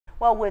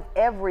Well, with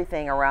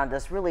everything around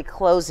us really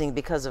closing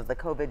because of the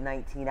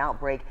COVID-19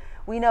 outbreak,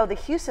 we know the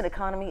Houston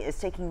economy is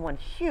taking one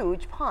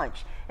huge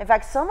punch. In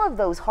fact, some of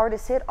those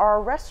hardest hit are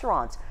our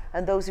restaurants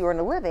and those who earn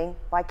a living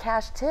by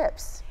cash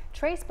tips.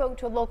 Trey spoke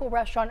to a local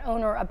restaurant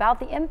owner about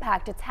the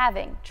impact it's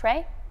having.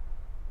 Trey?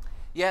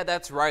 Yeah,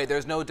 that's right.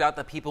 There's no doubt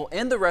that people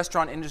in the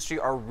restaurant industry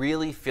are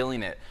really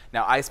feeling it.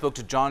 Now, I spoke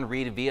to John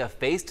Reed via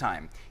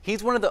FaceTime.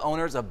 He's one of the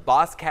owners of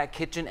Bosscat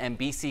Kitchen and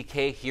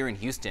BCK here in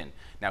Houston.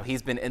 Now,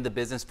 he's been in the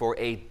business for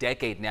a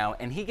decade now,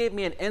 and he gave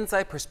me an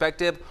inside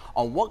perspective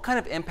on what kind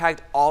of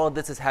impact all of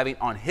this is having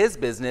on his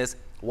business,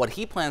 what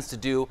he plans to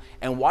do,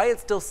 and why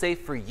it's still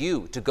safe for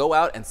you to go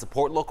out and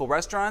support local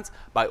restaurants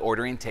by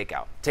ordering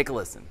takeout. Take a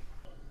listen.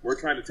 We're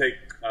trying to take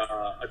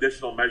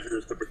additional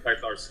measures to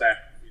protect our staff.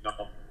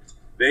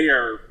 They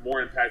are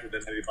more impacted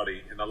than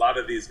anybody, and a lot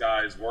of these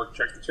guys work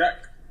check to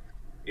check.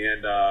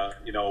 And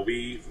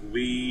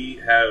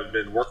we have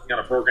been working on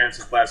a program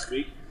since last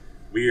week.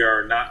 We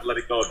are not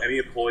letting go of any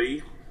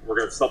employee. We're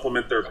going to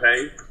supplement their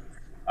pay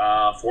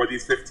for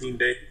these 15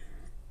 days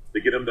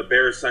to get them the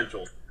bare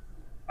essentials.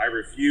 I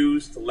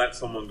refuse to let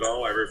someone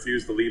go. I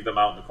refuse to leave them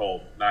out in the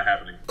cold. Not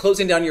happening.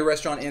 Closing down your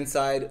restaurant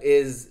inside,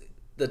 is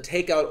the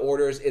takeout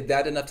orders, is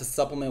that enough to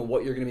supplement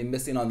what you're going to be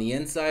missing on the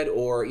inside?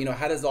 Or,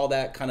 how does all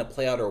that kind of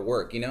play out or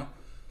work,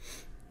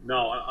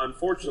 No,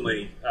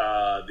 unfortunately,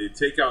 the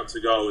takeout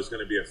to go is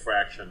going to be a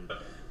fraction.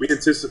 We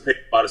anticipate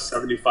about a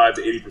 75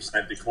 to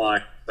 80%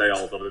 decline in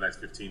sales over the next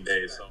 15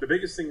 days. So the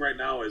biggest thing right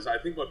now is, I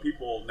think what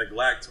people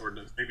neglect or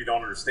maybe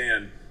don't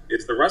understand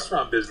is the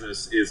restaurant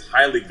business is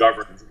highly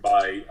governed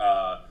by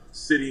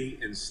city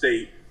and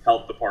state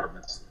health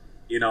departments.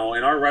 And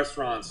our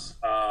restaurants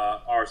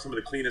are some of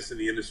the cleanest in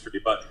the industry,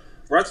 but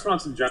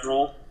restaurants in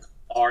general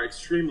are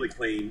extremely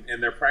clean,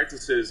 and their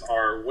practices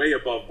are way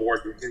above board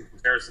in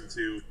comparison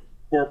to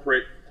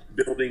corporate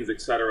buildings,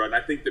 etc. And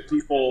I think that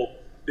people,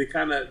 they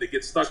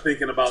get stuck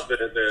thinking about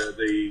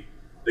the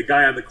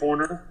guy on the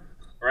corner,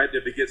 right?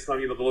 That they get some,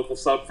 the local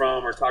sub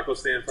from or taco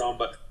stand from.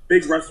 But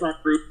big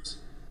restaurant groups,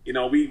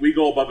 we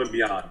go above and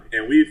beyond,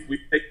 and we've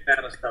taken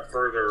that a step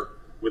further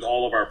with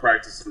all of our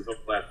practices over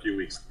the last few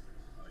weeks.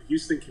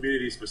 Houston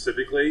community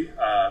specifically,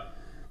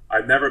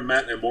 I've never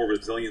met a more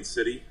resilient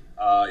city.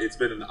 It's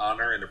been an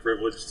honor and a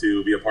privilege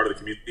to be a part of the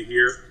community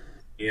here,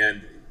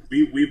 and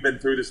we've been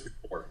through this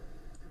before.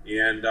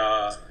 And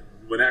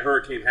when that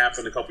hurricane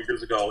happened a couple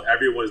years ago,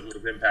 everyone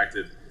was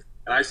impacted.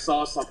 And I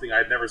saw something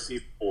I'd never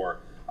seen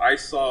before. I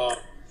saw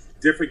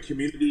different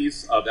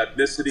communities of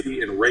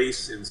ethnicity and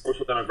race and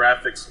social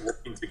demographics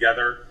working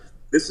together.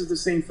 This is the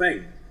same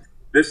thing.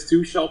 This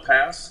too shall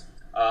pass.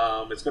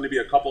 It's going to be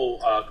a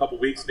couple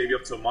weeks, maybe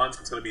up to a month.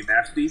 It's going to be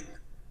nasty.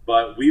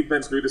 But we've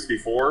been through this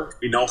before.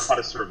 We know how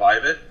to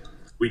survive it.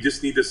 We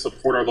just need to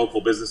support our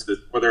local businesses,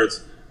 whether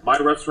it's my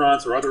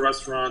restaurants or other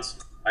restaurants.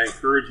 I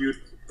encourage you to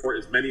support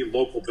as many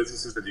local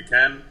businesses as you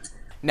can.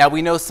 Now,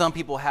 we know some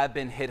people have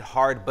been hit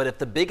hard, but if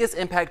the biggest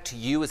impact to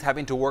you is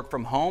having to work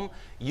from home,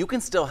 you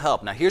can still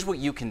help. Now, here's what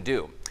you can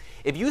do.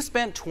 If you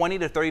spent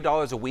 $20 to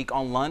 $30 a week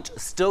on lunch,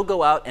 still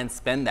go out and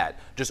spend that.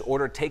 Just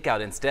order takeout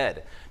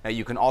instead. Now,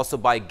 you can also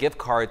buy gift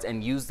cards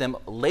and use them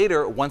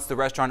later once the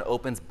restaurant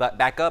opens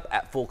back up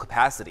at full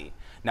capacity.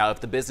 Now, if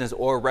the business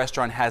or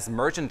restaurant has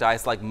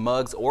merchandise like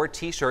mugs or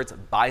t-shirts,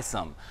 buy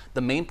some.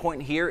 The main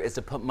point here is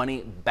to put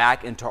money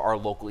back into our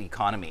local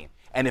economy.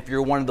 And if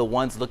you're one of the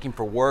ones looking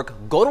for work,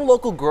 go to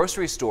local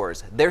grocery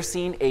stores. They're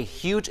seeing a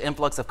huge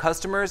influx of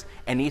customers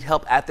and need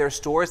help at their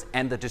stores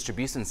and the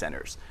distribution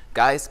centers.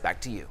 Guys,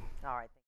 back to you. All right.